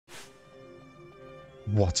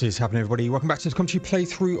What is happening, everybody? Welcome back to this commentary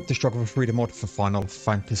playthrough of the Struggle for Freedom mod for Final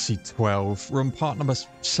Fantasy XII. We're on part number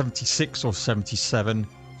 76 or 77.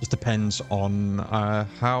 Just depends on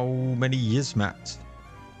how many Yizmat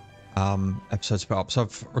episodes put up. So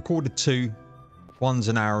I've recorded two. One's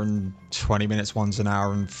an hour and 20 minutes, one's an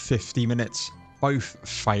hour and 50 minutes. Both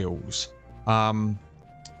fails. And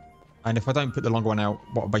if I don't put the longer one out,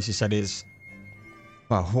 what I basically said is,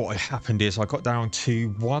 well, what happened is I got down to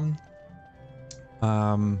one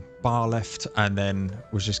bar left and then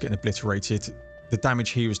was just getting obliterated. The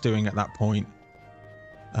damage he was doing at that point,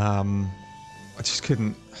 I just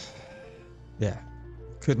couldn't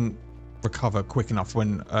recover quick enough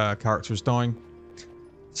when a character was dying.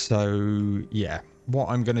 So yeah, what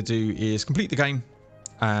I'm going to do is complete the game,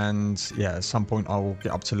 and yeah, at some point I will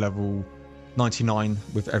get up to level 99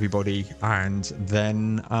 with everybody and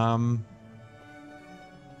then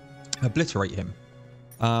obliterate him.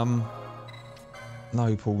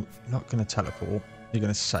 No, Paul, you're not going to teleport. You're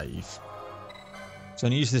going to save. So I'm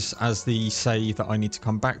going to use this as the save that I need to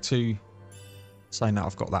come back to. Saying that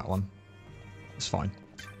I've got that one. It's fine.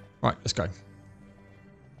 Right, let's go.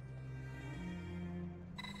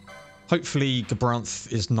 Hopefully Gabranth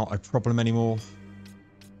is not a problem anymore.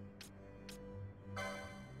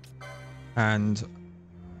 And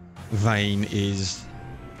Vaan is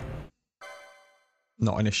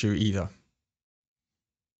not an issue either.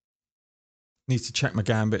 Need to check my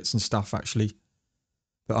gambits and stuff actually,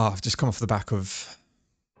 but I've just come off the back of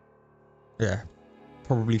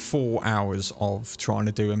probably 4 hours of trying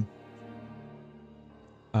to do him,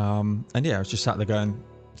 and yeah, I was just sat there going,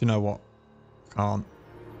 you know what, can't.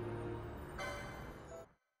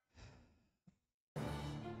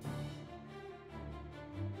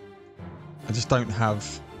 I just don't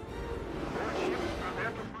have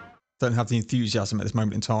the enthusiasm at this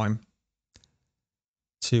moment in time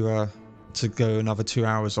to go another 2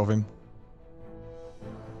 hours of him.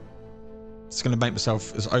 Just going to make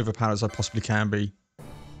myself as overpowered as I possibly can be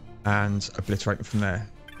and obliterate him from there.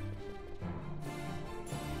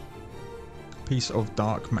 Piece of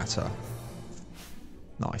dark matter.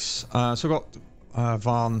 Nice. So we've got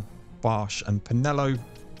Vaan, Barsh and Penelo.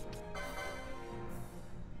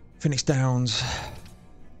 Phoenix Downs.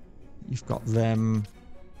 You've got them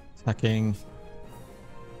attacking.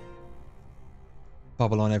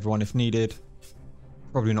 Bubble on everyone if needed.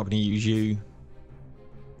 Probably not going to use you.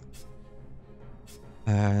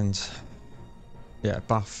 And yeah,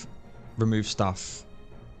 buff, remove stuff.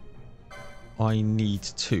 I need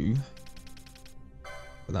to.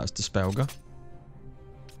 But that's Dispelga.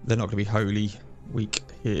 They're not going to be wholly weak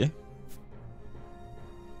here.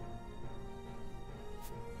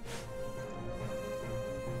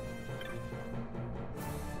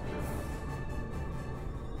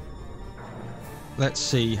 Let's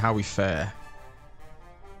see how we fare.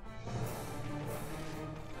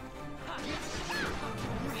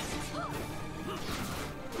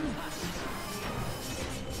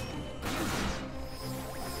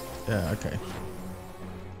 Yeah, okay.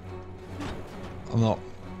 I'm not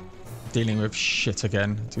dealing with shit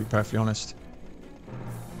again, to be perfectly honest.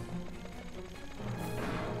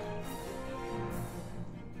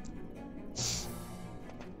 It's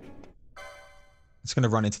going to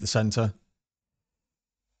run into the center.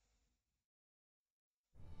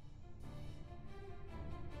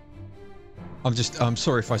 I'm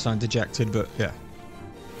sorry if I sound dejected, but yeah.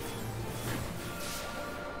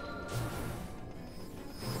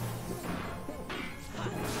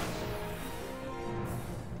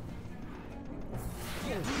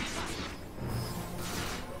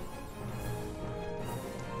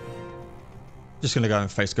 Just gonna go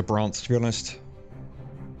and face Gabranth, to be honest.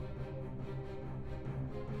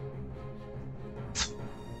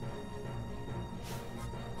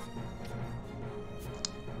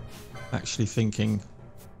 Actually thinking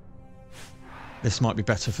this might be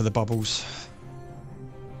better for the bubbles.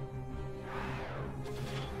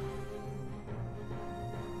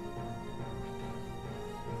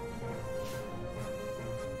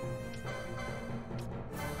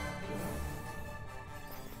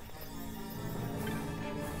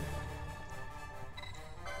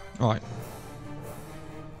 Right.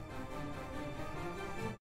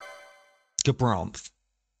 Gabranth.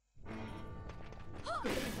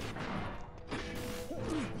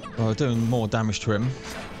 Well, doing more damage to him.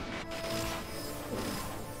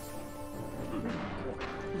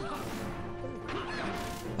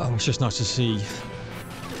 Oh, it's just nice to see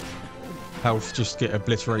health just get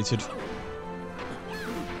obliterated.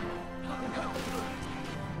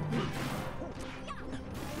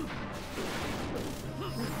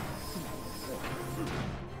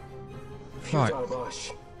 Right.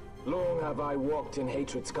 Long have I walked in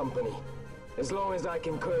hatred's company. As long as I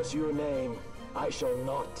can curse your name, I shall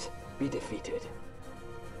not be defeated.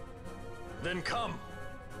 Then come.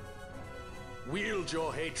 Wield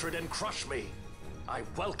your hatred and crush me. I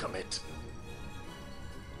welcome it.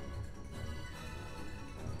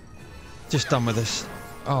 Just done with this.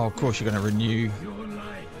 Oh, of course you're going to renew. Your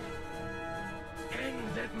life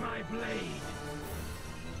ends at my blade.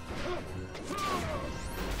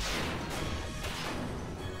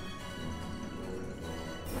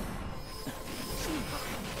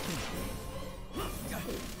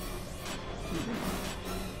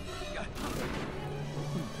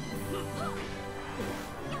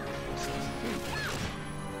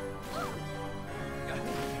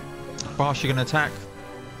 Barsh, you're going to attack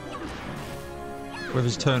with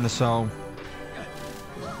his Turn of Soul.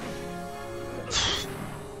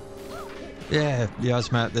 Yeah,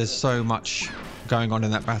 Yasmat, there's so much going on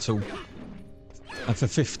in that battle. And for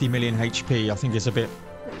 50 million HP, I think it's a bit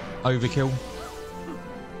overkill.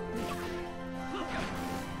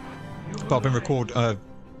 But I've been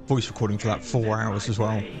voice recording for like 4 hours as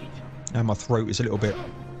well. And my throat is a little bit...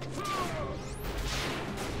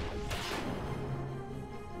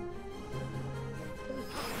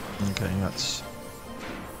 Okay, that's...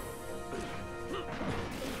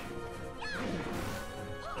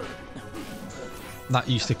 That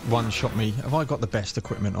used to one-shot me. Have I got the best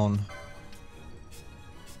equipment on?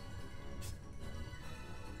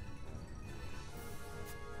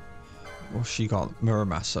 What's she got?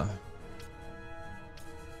 Muramasa.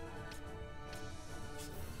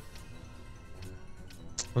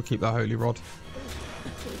 We'll keep that Holy Rod.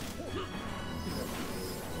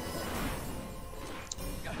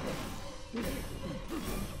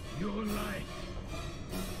 Your life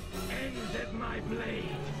ends at my blade.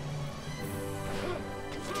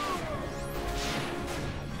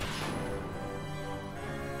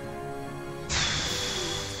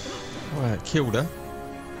 Well, it killed her.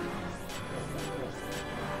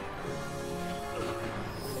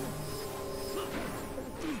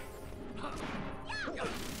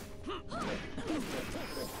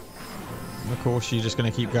 Of course, you're just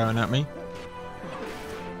going to keep going at me.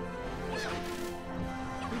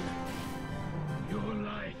 Your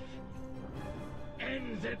life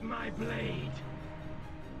ends at my blade.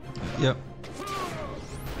 Yep.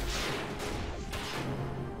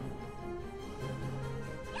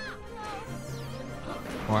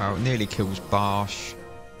 Wow, it nearly kills Barsh.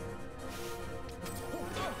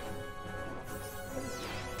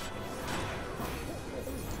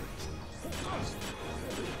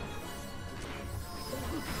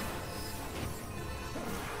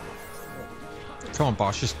 Come on,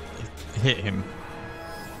 Barsh, just hit him.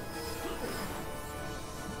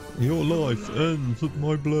 Your life ends at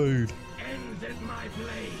my blade. Ends at my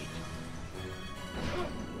blade.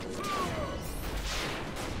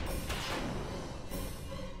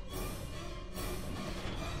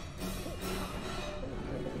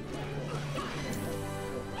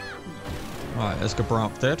 Right, there's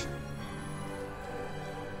Gabramp dead.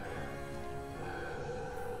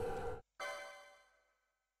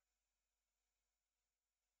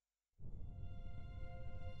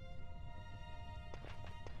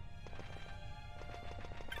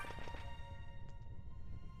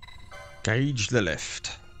 Gauge the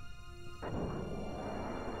lift.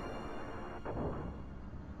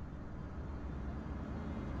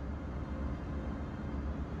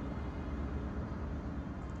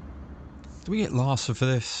 Do we get Larsa for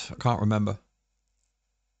this? I can't remember.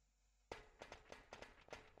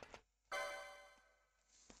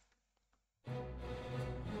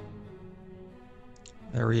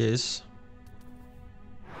 There he is.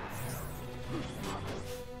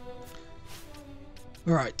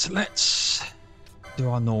 Right, let's do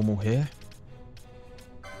our normal here.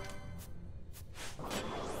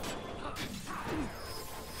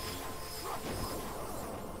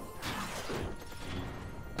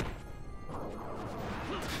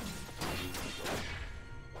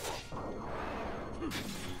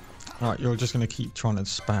 Right, you're just going to keep trying to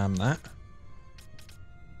spam that.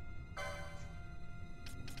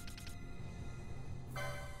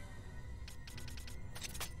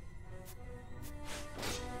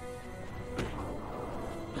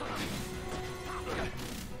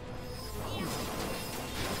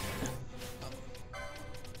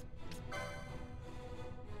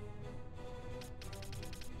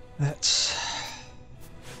 Let's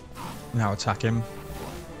now attack him.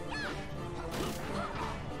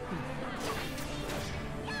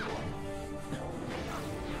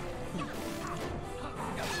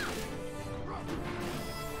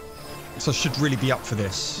 So I should really be up for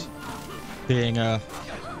this, being a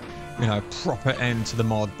you know, proper end to the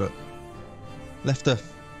mod, but left a...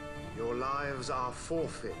 Your lives are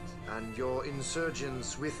forfeit, and your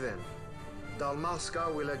insurgents with them.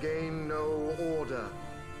 Dalmasca will again know order.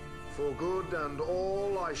 For good and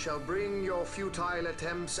all, I shall bring your futile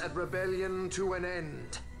attempts at rebellion to an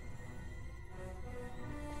end.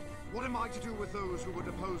 What am I to do with those who would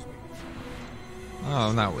oppose me?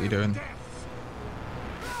 Oh, now what are you doing?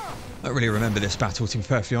 I don't really remember this battle, to be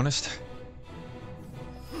perfectly honest.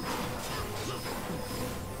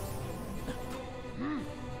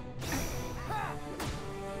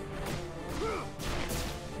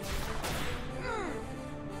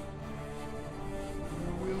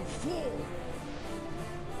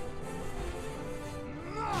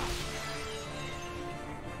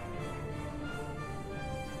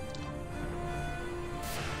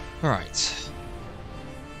 All right.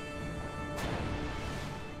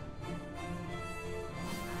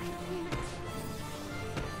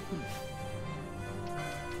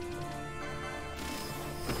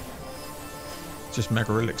 Just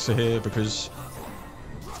Mega Elixir here because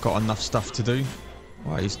I've got enough stuff to do.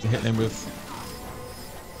 Right, he's hitting him with...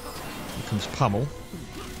 Here comes Pummel.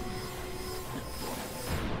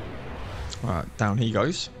 Right, down he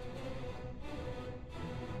goes.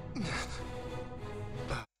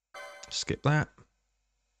 Skip that.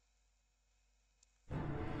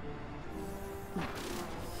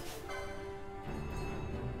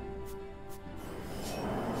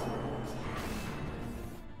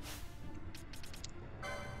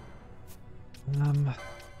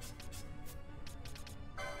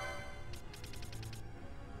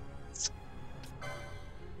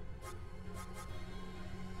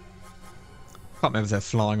 Can't remember if they're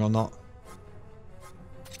flying or not.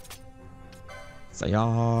 They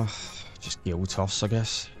are just gill toss, I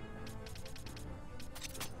guess.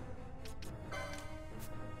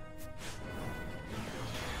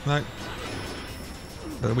 No.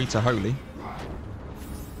 The wheat are holy.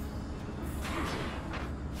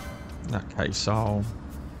 In that case, I'll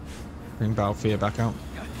bring Balthier back out.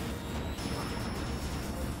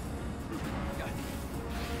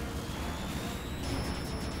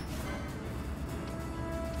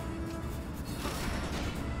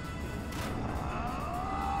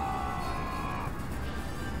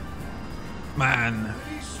 Man,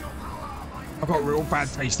 I've got a real bad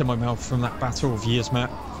taste in my mouth from that battle of years,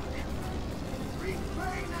 Matt.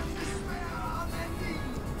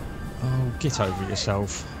 Oh, get over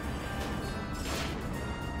yourself.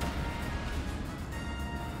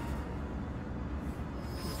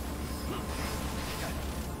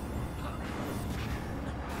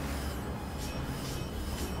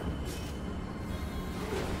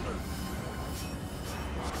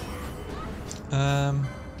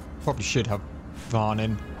 Probably should have Vaan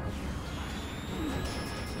in.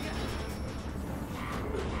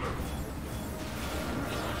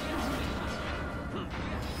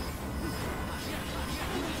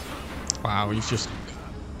 Wow, he's just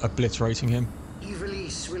obliterating him.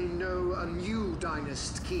 Ivalice will know a new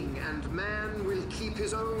dynast king, and man will keep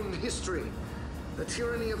his own history. The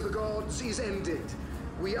tyranny of the gods is ended.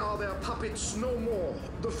 We are their puppets no more.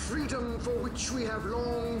 The freedom for which we have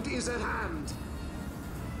longed is at hand.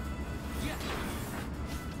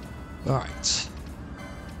 Alright.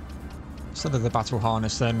 Instead of the battle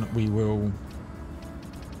harness, then we will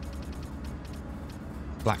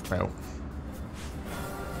black belt.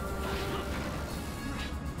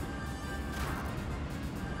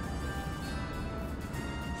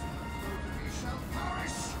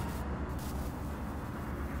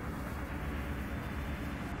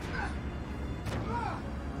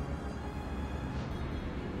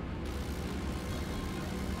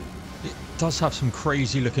 Does have some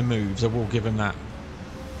crazy looking moves, I will give him that.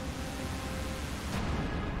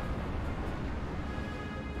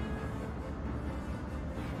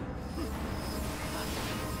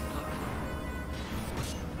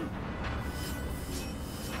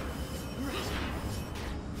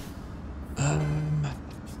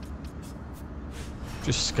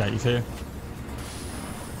 Just scathe here.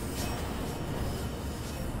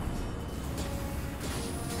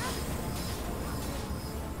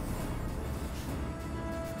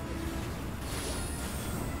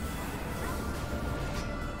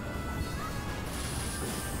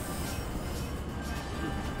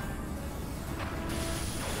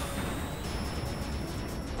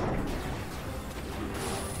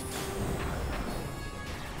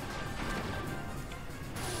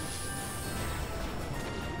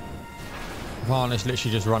 Vaan is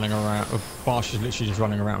literally just running around. Barsh is literally just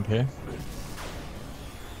running around here.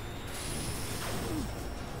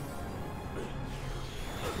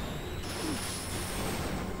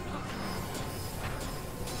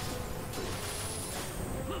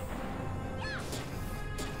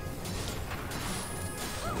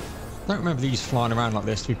 don't remember these flying around like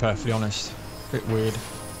this, to be perfectly honest. Bit weird.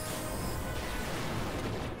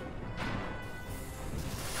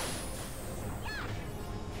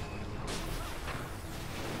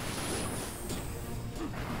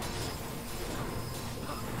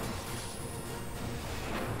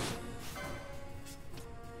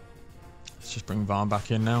 Let's just bring Vaan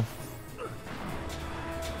back in now.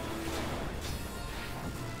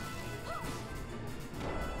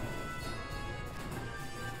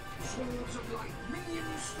 Swords of light,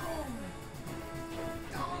 minions strong.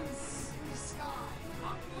 Dance in the sky,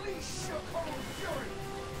 unleash your cold fury.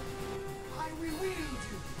 I will wield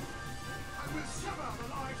you. I will sever the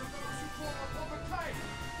lives of those who fall upon the clay.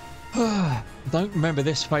 I don't remember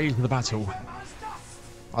this phase of the battle.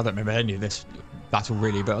 I don't remember any of this battle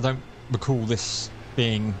really, but I don't recall this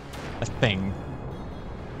being a thing.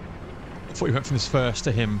 I thought we went from this first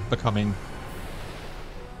to him becoming...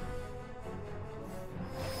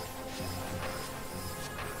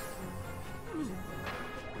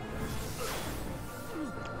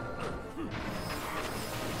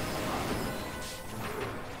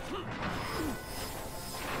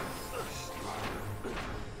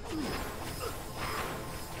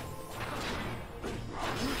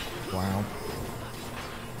 Wow.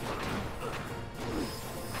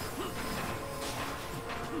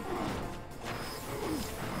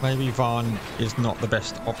 Maybe Vaan is not the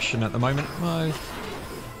best option at the moment. No,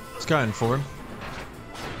 it's going for him.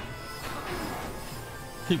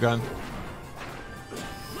 Keep going.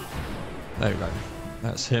 There we go.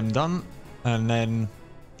 That's him done. And then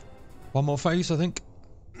one more phase, I think.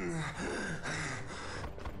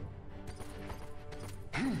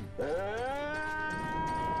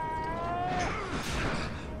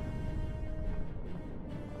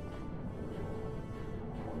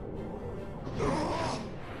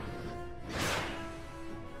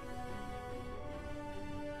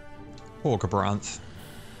 Poor Gabranth.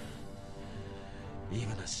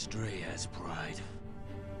 Even a stray has pride.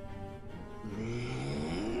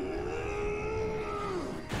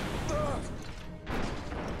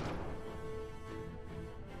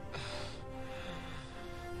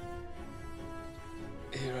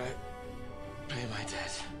 Here I pay my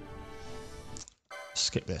debt.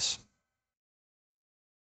 Skip this.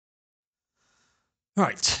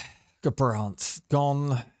 Right, Gabranth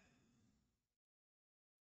gone.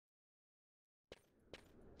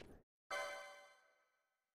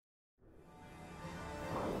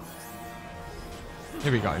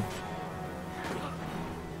 Here we go.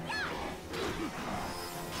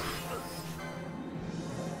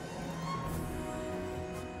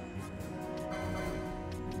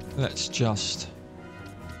 Let's just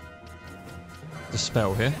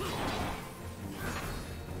dispel here.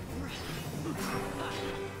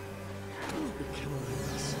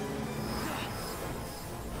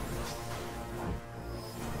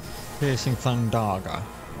 Piercing Thundaga.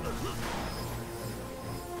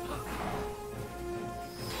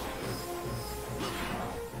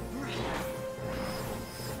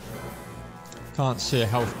 Can't see a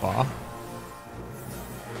health bar.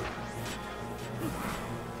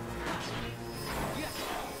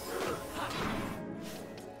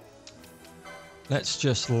 Let's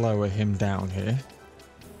just lower him down here.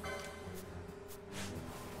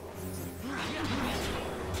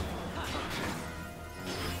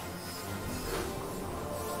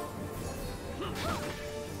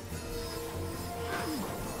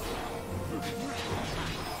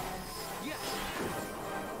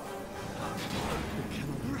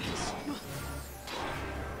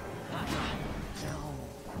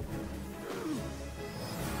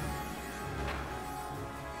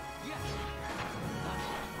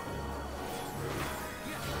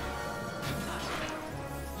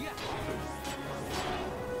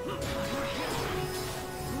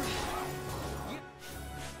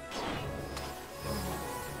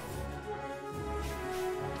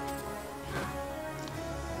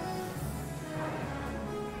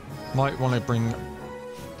 Might want to bring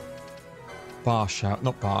Barsh out,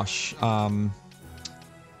 not Barsh,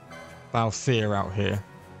 Balthier out here,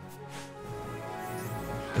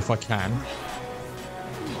 if I can.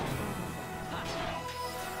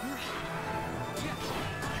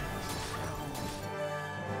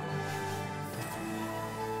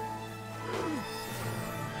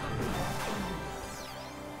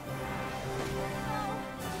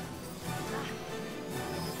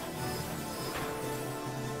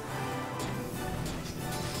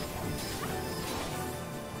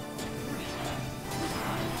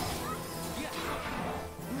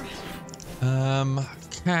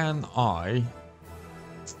 Can I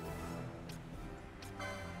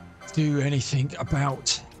do anything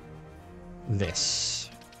about this?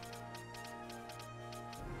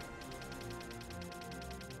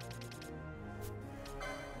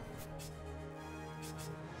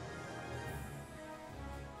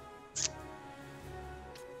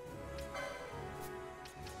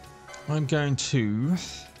 I'm going to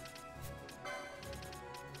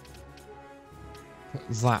put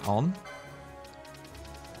that on.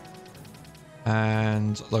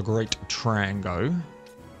 And the Great Trango.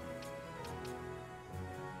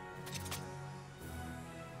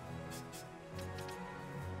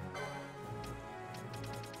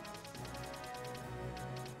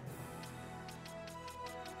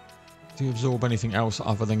 Do you absorb anything else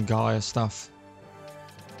other than Gaia stuff?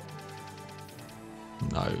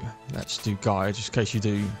 No. Let's do Gaia, just in case you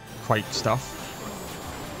do Quake stuff.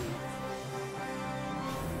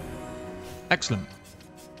 Excellent.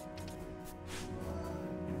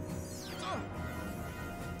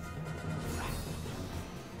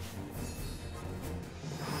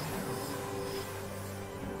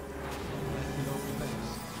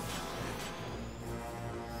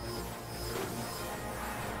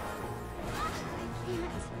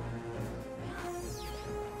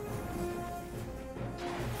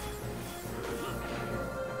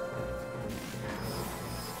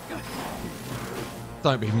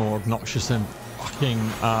 Don't be more obnoxious than fucking,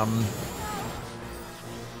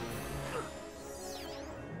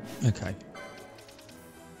 okay.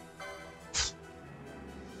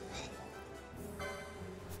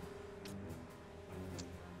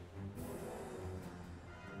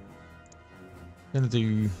 Gonna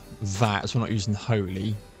do that as we're not using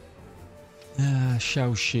Holy.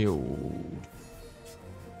 Shell Shield.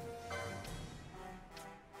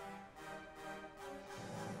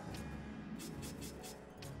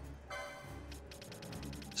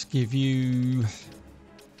 Give you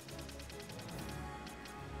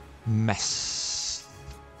Mess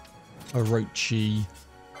Orochi.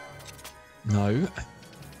 No.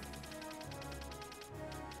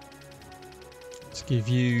 Let's give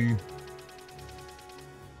you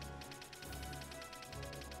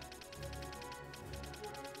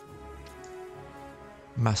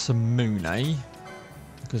Masamune,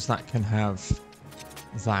 because that can have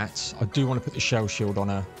that. I do want to put the Shell Shield on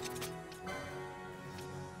her.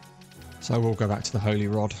 So we'll go back to the Holy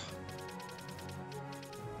Rod.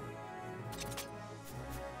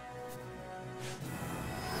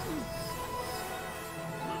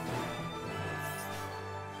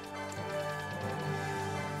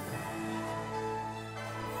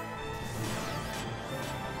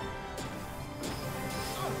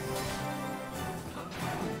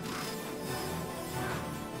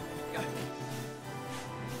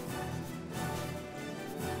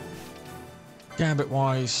 Gambit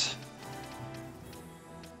wise,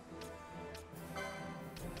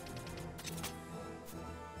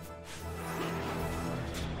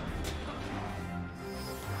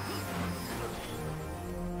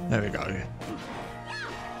 there we go.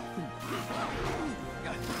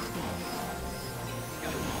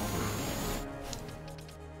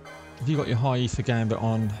 Have you got your high ether gambit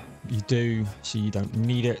on? You do, so you don't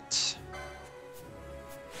need it.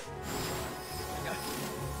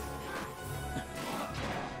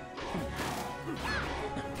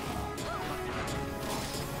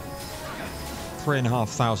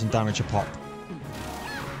 $3,500 damage a pop.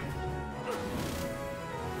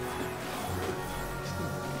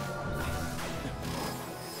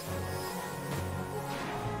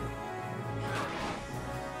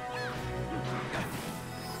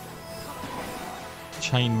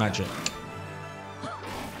 Chain magic.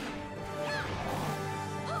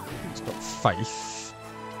 It's got faith.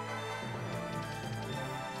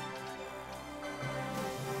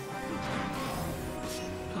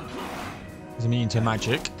 It's immune to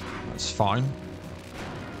magic. That's fine.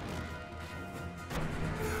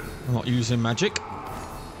 I'm not using magic.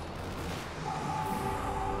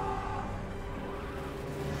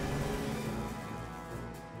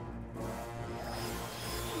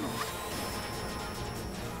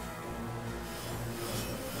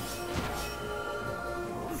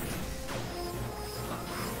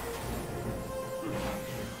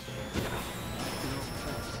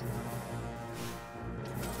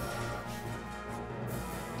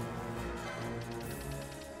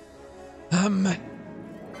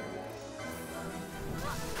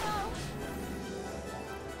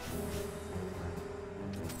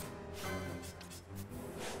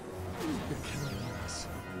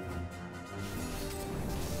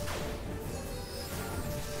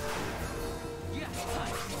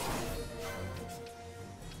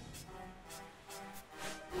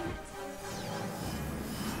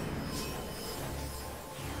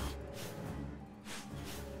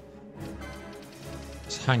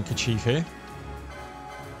 Handkerchief here.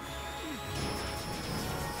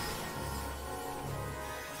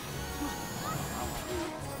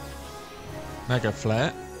 Mega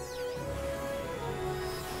Flare.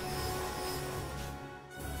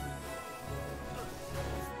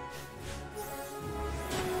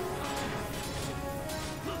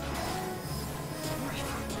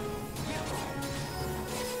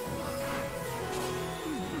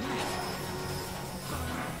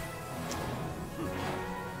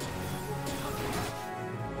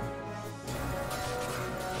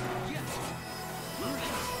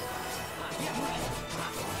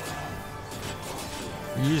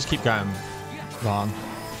 You just keep going, Vaan.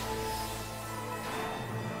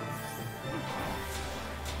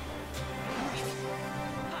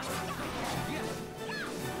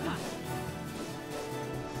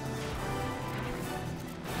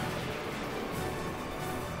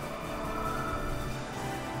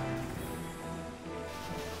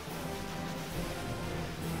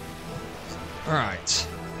 All right.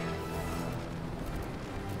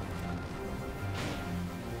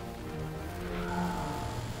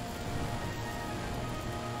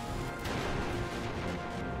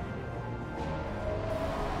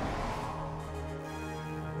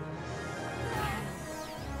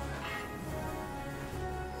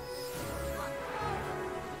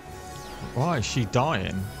 Why is she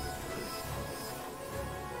dying?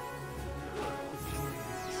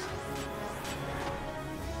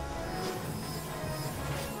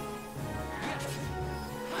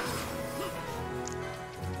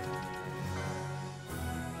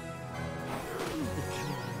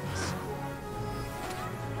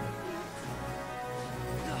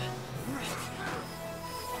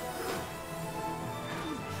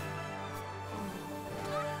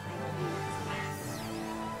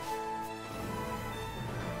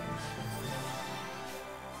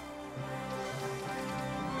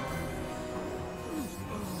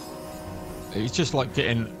 He's just like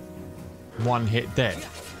getting one hit dead.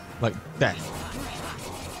 Like death.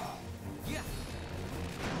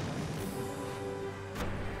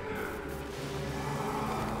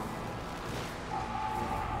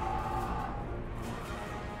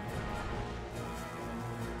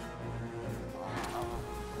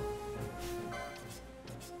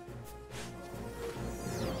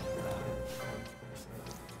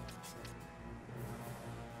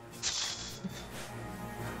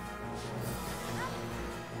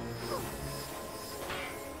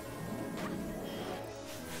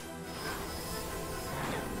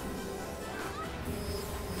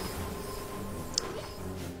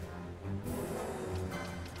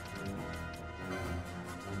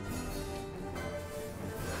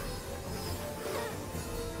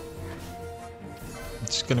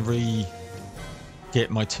 Just gonna get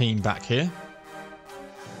my team back here.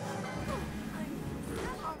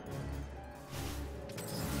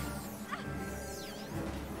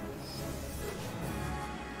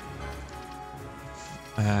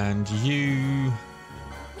 And you...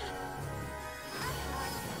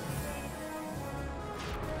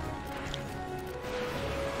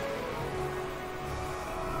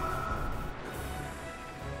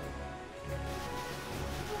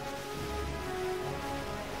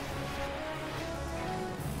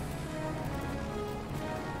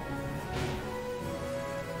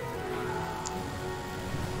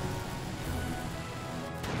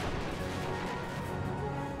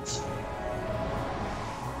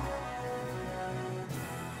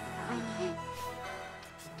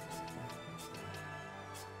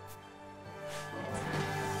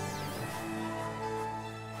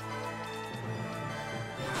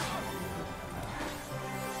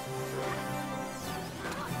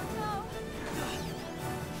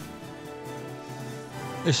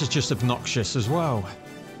 This is just obnoxious as well.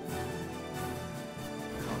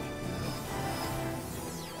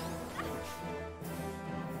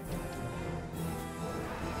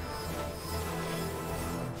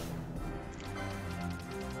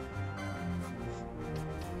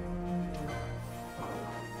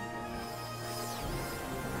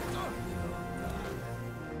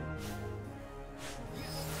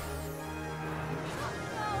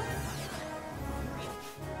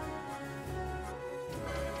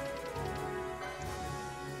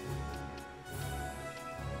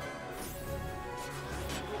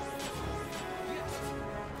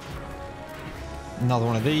 Another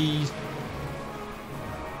one of these.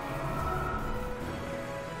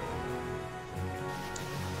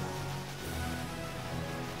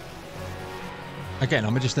 Again,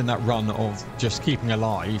 I'm just in that run of just keeping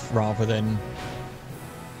alive rather than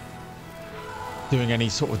doing any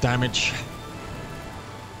sort of damage.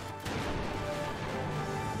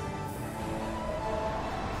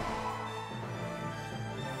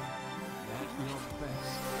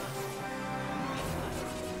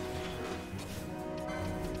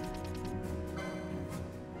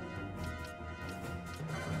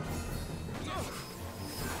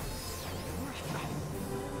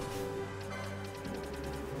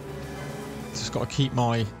 Just got to keep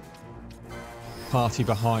my party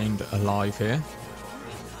behind alive here.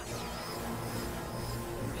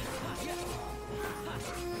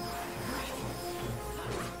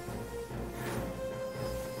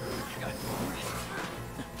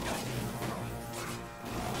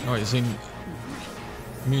 Oh, it's in.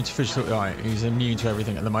 Immune to physical. Right, he's immune to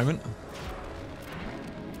everything at the moment.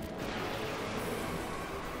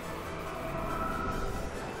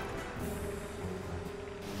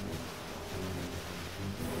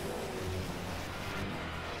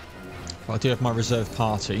 But I do have my reserve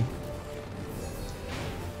party.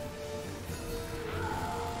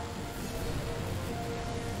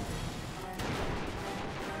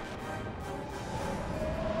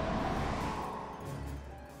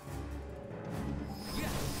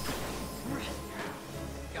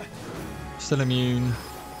 Still immune.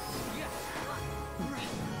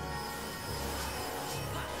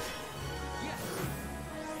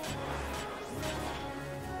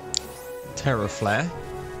 Terror Flare.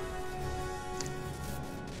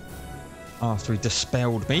 After he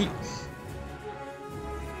dispelled me.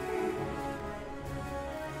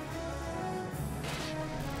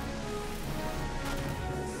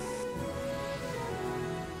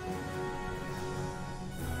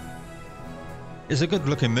 It's a good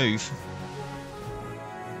looking move.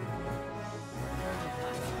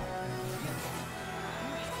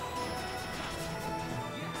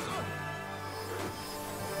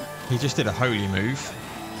 He just did a holy move.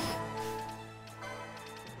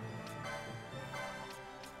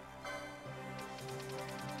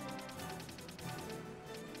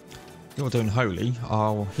 You're doing holy.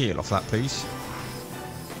 I'll heal off that, please.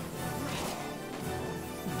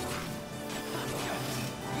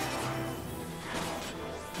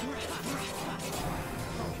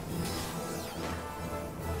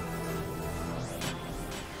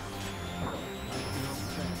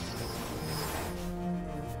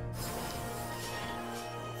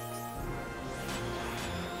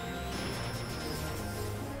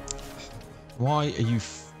 Why are you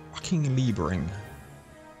fucking Libering?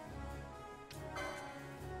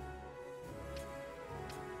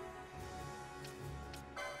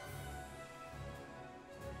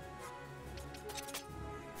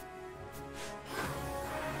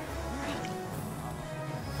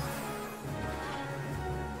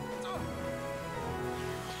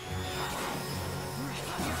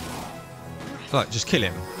 Like, just kill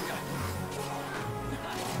him.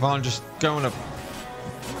 Vaan, just go on a...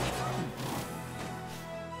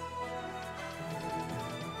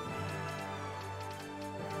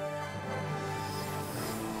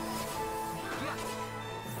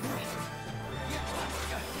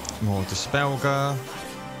 More Dispelgar.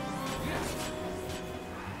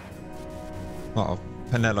 Oh,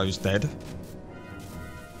 Penelo's dead.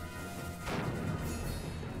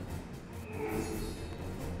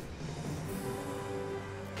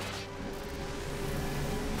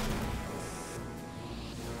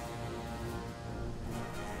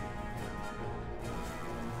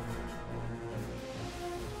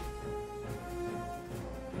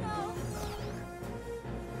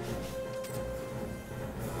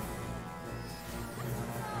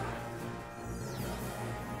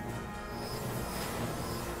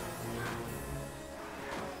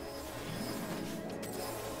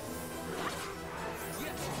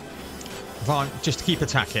 Vaan, just keep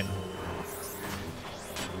attacking.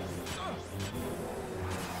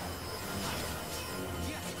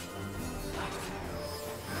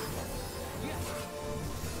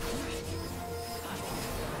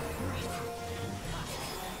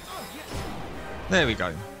 There we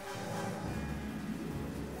go.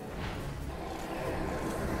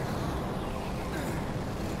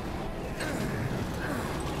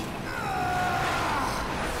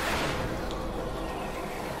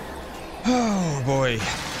 Oh boy.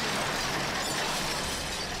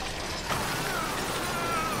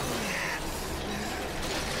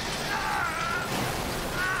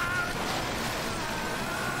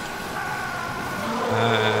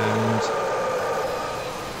 And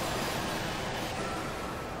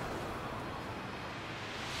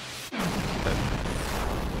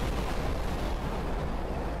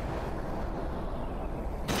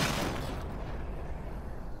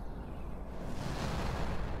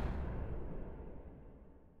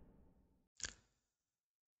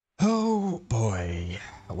oh boy,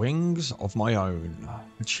 wings of my own.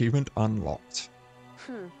 Achievement unlocked.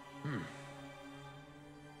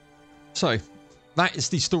 So, that is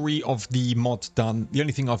the story of the mod done. The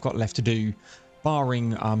only thing I've got left to do,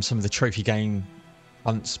 barring some of the trophy game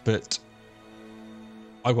hunts, but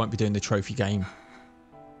I won't be doing the trophy game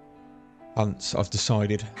hunts, I've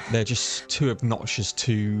decided. They're just too obnoxious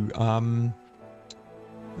to...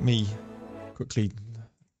 let me quickly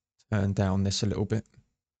turn down this a little bit.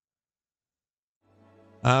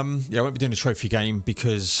 Yeah, I won't be doing a trophy game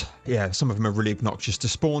because, yeah, some of them are really obnoxious to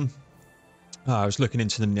spawn. I was looking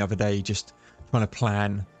into them the other day, just trying to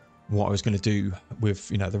plan what I was going to do with,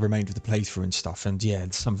 you know, the remainder of the playthrough and stuff. And yeah,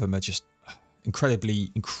 some of them are just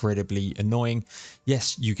incredibly annoying.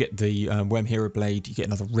 Yes, you get the Worm Hero Blade, you get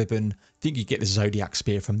another ribbon. I think you get the Zodiac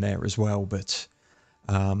Spear from there as well, but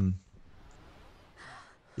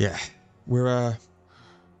yeah, we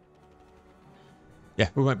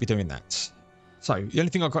won't be doing that. So the only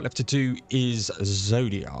thing I've got left to do is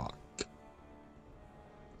Zodiac.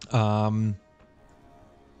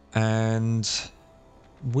 And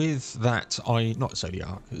with that, not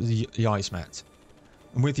Zodiac, the Eyes Mat.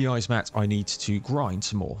 And with the Eyes Mat, I need to grind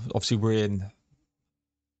some more. Obviously, we're in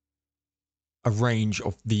a range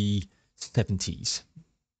of the 70s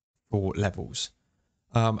for levels.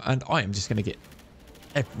 And I am just going to get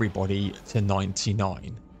everybody to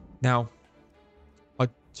 99. Now, I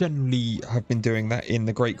generally have been doing that in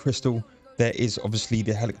the Great Crystal. There is obviously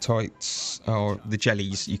the helictites, or the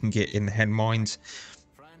jellies you can get in the Hen Mines.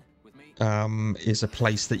 Is a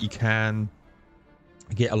place that you can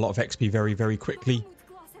get a lot of XP very, very quickly.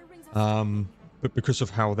 But because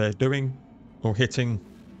of how they're doing or hitting,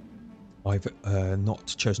 I've not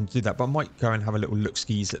chosen to do that. But I might go and have a little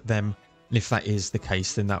look-skis at them. And if that is the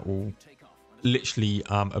case, then that will literally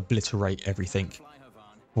obliterate everything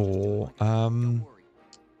for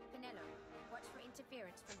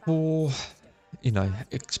you know,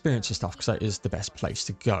 experience and stuff, because that is the best place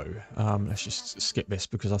to go. Let's just skip this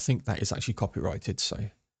because I think that is actually copyrighted. So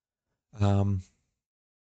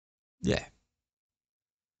yeah,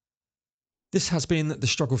 this has been the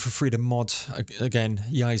Struggle for Freedom mod. Again,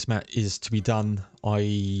 Eyes Mat is to be done. I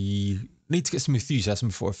need to get some enthusiasm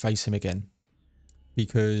before I face him again,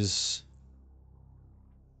 because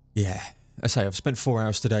yeah, I say I've spent 4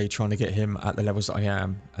 hours today trying to get him at the levels that I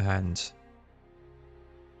am, and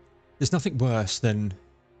there's nothing worse than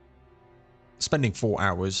spending 4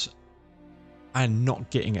 hours and not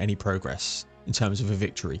getting any progress in terms of a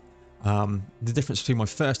victory. The difference between my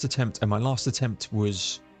first attempt and my last attempt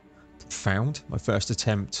was profound. My first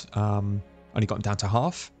attempt only got him down to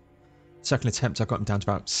half. Second attempt I got him down to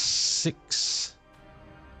about 6,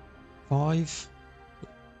 5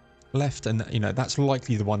 left, and you know, that's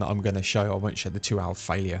likely the one that I'm going to show. I won't show the 2-hour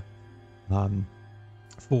failure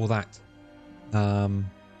for that.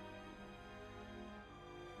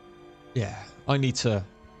 Yeah, I need to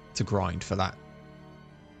grind for that.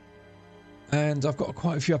 And I've got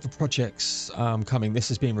quite a few other projects coming.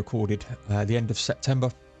 This is being recorded the end of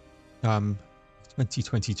September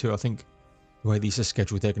 2022. I think the way these are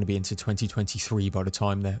scheduled, they're going to be into 2023 by the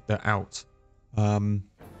time they're out. And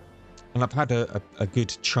I've had a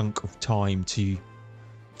good chunk of time to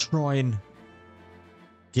try and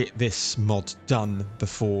get this mod done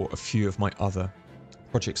before a few of my other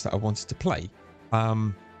projects that I wanted to play.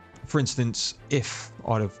 For instance, if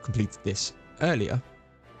I'd have completed this earlier,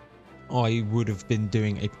 I would have been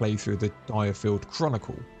doing a playthrough of the Direfield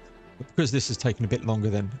Chronicle. But because this has taken a bit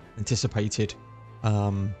longer than anticipated,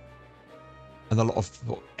 and a lot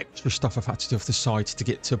of extra stuff I've had to do off the side to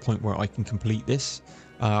get to a point where I can complete this,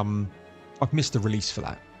 I've missed a release for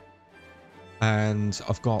that. And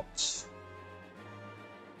I've got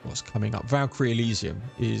what's coming up. Valkyrie Elysium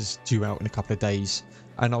is due out in a couple of days,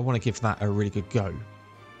 and I want to give that a really good go.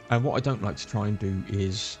 And what I don't like to try and do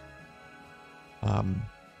is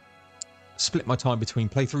split my time between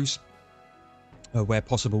playthroughs where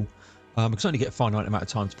possible, because I only get a finite amount of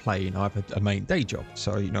time to play. You know, I have a main day job,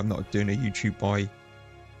 so you know, I'm not doing a YouTube by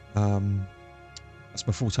that's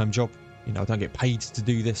my full-time job. You know, I don't get paid to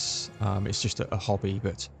do this. It's just a hobby,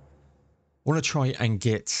 but I want to try and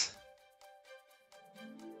get,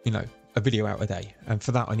 you know, a video out a day, and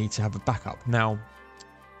for that I need to have a backup. Now,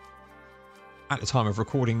 at the time of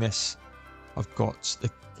recording this, I've got the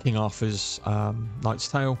King Arthur's Knight's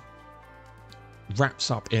Tale wraps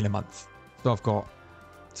up in a month, so I've got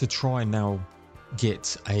to try and now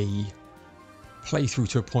get a playthrough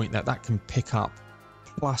to a point that can pick up,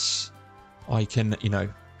 plus I can, you know,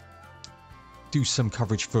 do some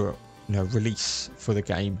coverage for, you know, release for the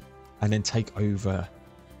game, and then take over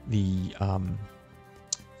the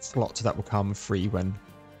slot that will come free when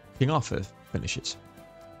King Arthur finishes.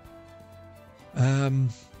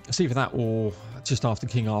 It's either that or just after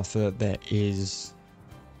King Arthur, there is,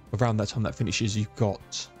 around that time that finishes, you've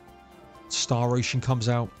got Star Ocean comes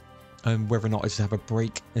out, and whether or not I just have a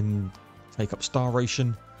break and take up Star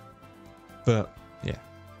Ocean. But yeah,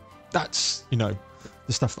 that's, you know,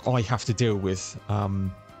 the stuff that I have to deal with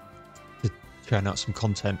to churn out some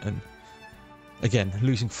content. And again,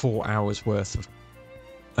 losing 4 hours worth of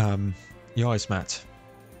the Eyes Mat,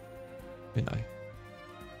 you know.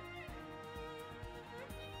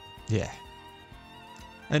 Yeah,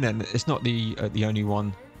 and then it's not the only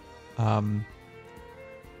one.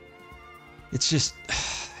 it's just,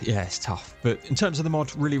 yeah, it's tough. But in terms of the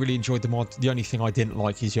mod, really enjoyed the mod. The only thing I didn't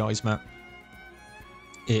like is the eyes map.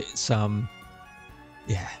 It's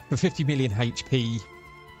yeah, for 50 million HP,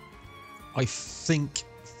 I think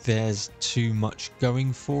there's too much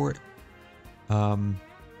going for it.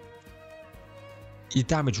 Your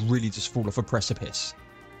damage really does fall off a precipice,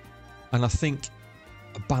 and I think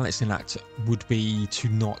a balancing act would be to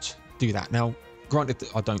not do that. Now, granted,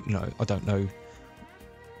 I don't know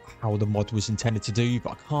how the mod was intended to do,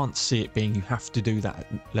 but I can't see it being you have to do that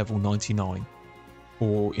at level 99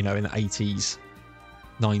 or, you know, in the 80s,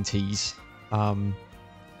 90s,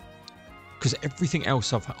 because everything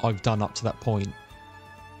else I've done up to that point,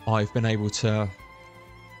 I've been able to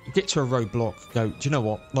get to a roadblock, go, do you know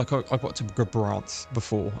what, like I got to Gabrant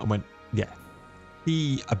before and went, yeah,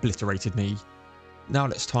 he obliterated me, now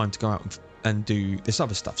it's time to go out and do this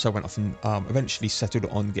other stuff. So I went off and eventually settled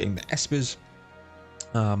on getting the Espers,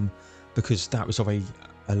 because that was of a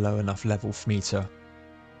low enough level for me to,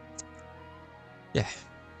 yeah,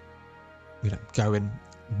 you know, go and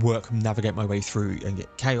work and navigate my way through and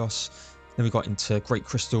get Chaos. Then we got into Great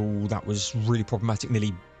Crystal. That was really problematic,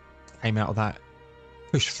 nearly came out of that,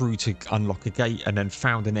 pushed through to unlock a gate, and then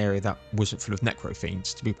found an area that wasn't full of Necro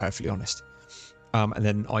Fiends, to be perfectly honest. And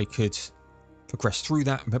then I could progress through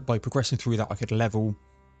that, but by progressing through that I could level,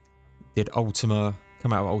 did Ultima,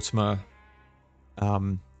 come out of Ultima,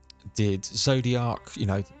 did Zodiac, you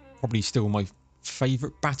know, probably still my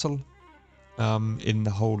favourite battle in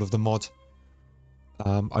the whole of the mod.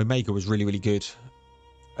 Omega was really good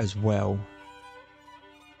as well.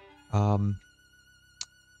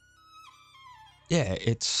 Yeah,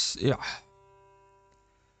 it's, yeah,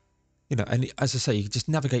 you know, and as I say, you just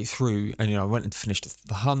navigate through, and, you know, I went and finished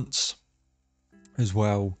the hunts as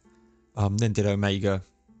well, then did Omega,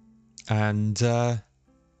 and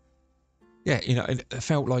yeah, you know, it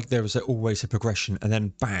felt like there was always a progression, and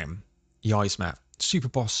then bam, the eyes map, super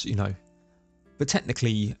boss, you know. But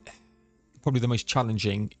technically, probably the most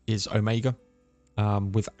challenging is Omega,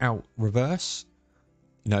 without reverse.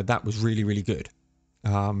 You know, that was really good.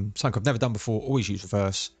 Something I've never done before, always use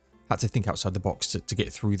reverse, had to think outside the box to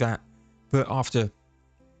get through that. But after,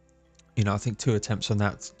 you know, I think 2 attempts on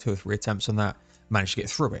that, 2 or 3 attempts on that, managed to get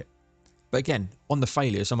through it. But again, on the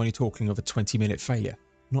failures, I'm only talking of a 20-minute failure,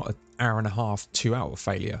 not an hour and a half, 2-hour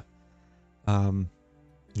failure. You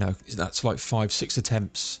know, that's like 5-6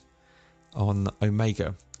 attempts on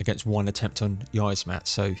Omega against 1 attempt on Yizmat.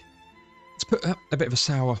 So it's put a bit of a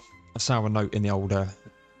sour note in the old,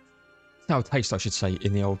 sour taste, I should say,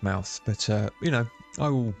 in the old mouth. But you know, I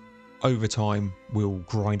will, over time, will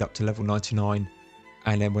grind up to level 99,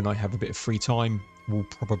 and then when I have a bit of free time, we'll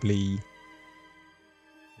probably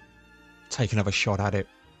take another shot at it.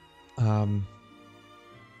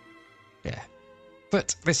 Yeah,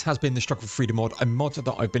 but this has been the Struggle for Freedom mod, a mod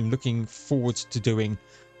that I've been looking forward to doing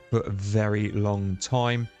for a very long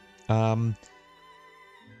time.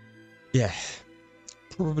 Yeah,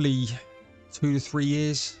 probably 2 to 3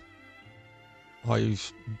 years I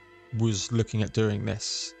was looking at doing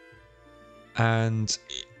this, and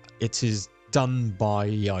it is done by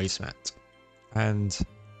Yizmat. And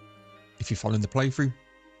if you're following the playthrough,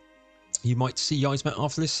 you might see Yizmat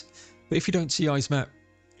after this, but if you don't see Yizmat,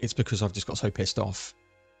 it's because I've just got so pissed off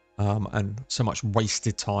and so much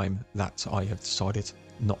wasted time that I have decided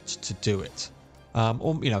not to do it.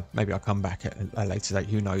 Or, you know, maybe I'll come back at a later date,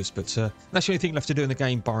 who knows. But that's the only thing left to do in the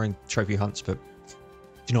game, barring trophy hunts. But,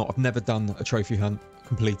 you know, I've never done a trophy hunt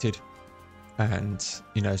completed. And,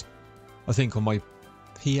 you know, I think on my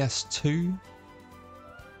PS2,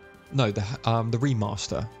 no, the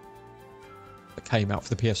remaster that came out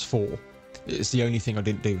for the PS4, it's the only thing I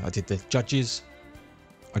didn't do. I did the judges,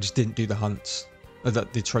 I just didn't do the hunts,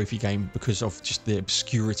 the trophy game, because of just the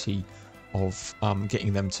obscurity of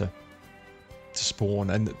getting them to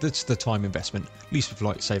spawn, and that's the time investment, at least with,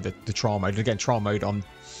 like, say, the trial mode. And again, trial mode I'm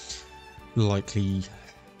likely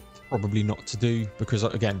probably not to do, because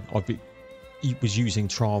again, was using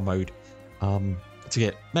trial mode to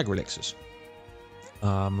get mega elixirs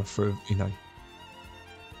for, you know,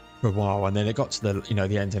 for a while, and then it got to the, you know,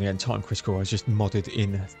 the end, and again, time critical, I was just modded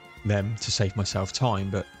in them to save myself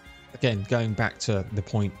time. But again, going back to the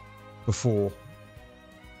point before,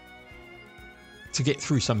 to get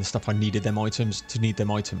through some of the stuff, I needed them items. To need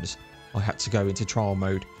them items, I had to go into trial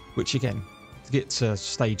mode, which again, to get to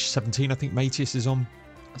stage 17, I think Matius is on,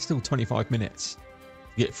 that's still 25 minutes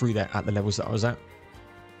to get through that at the levels that I was at.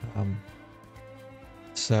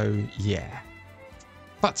 So yeah,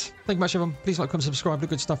 but thank you much, everyone. Please like, comment, subscribe, the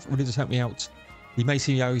good stuff really does help me out. You may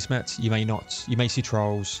see Yizmat, you may not, you may see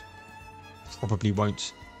trolls, probably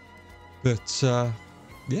won't, but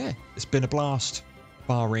yeah, it's been a blast,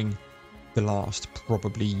 barring the last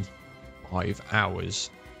probably 5 hours,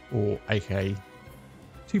 or aka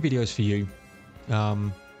 2 videos for you.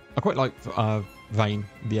 I quite like Vaan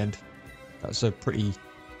in the end. That's a pretty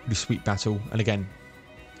sweet battle. And again,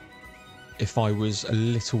 if I was a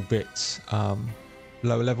little bit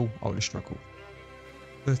lower level, I would have struggled.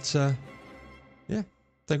 But yeah,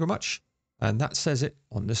 thank you very much. And that says it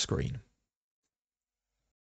on the screen.